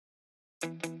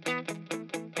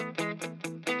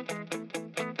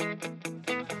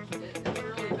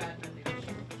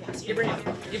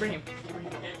Ibrahim.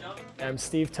 I'm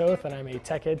Steve Toth, and I'm a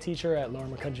tech ed teacher at Lower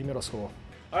Macungie Middle School.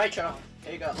 All right, Charles,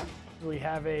 here you go. We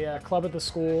have a club at the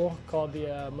school called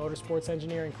the Motorsports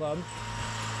Engineering Club.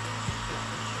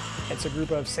 It's a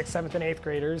group of 6th, 7th, and 8th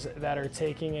graders that are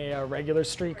taking a regular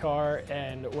street car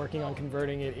and working on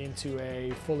converting it into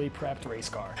a fully prepped race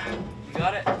car. You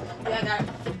got it? Yeah, I got it.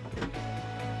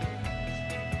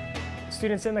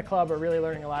 Students in the club are really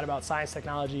learning a lot about science,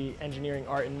 technology, engineering,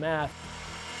 art, and math.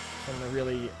 From the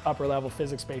really upper level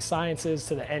physics-based sciences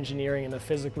to the engineering and the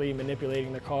physically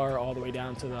manipulating the car, all the way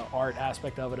down to the art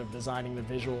aspect of it, of designing the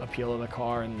visual appeal of the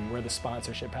car and where the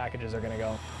sponsorship packages are going to go.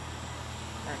 All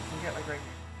right, can you get like right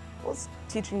here? Well, it's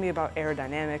teaching me about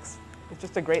aerodynamics. It's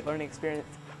just a great learning experience.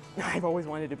 I've always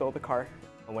wanted to build a car.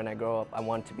 When I grow up, I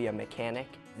want to be a mechanic.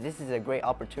 This is a great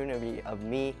opportunity of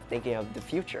me thinking of the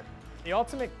future. The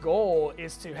ultimate goal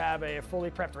is to have a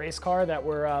fully prepped race car that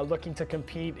we're looking to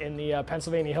compete in the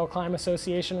Pennsylvania Hill Climb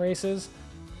Association races.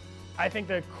 I think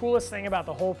the coolest thing about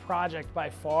the whole project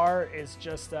by far is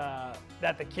just that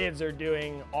the kids are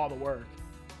doing all the work.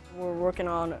 We're working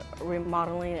on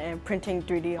remodeling and printing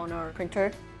 3D on our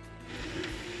printer.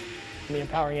 The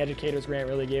Empowering Educators grant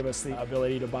really gave us the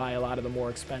ability to buy a lot of the more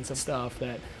expensive stuff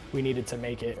that we needed to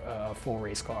make it a full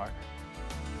race car.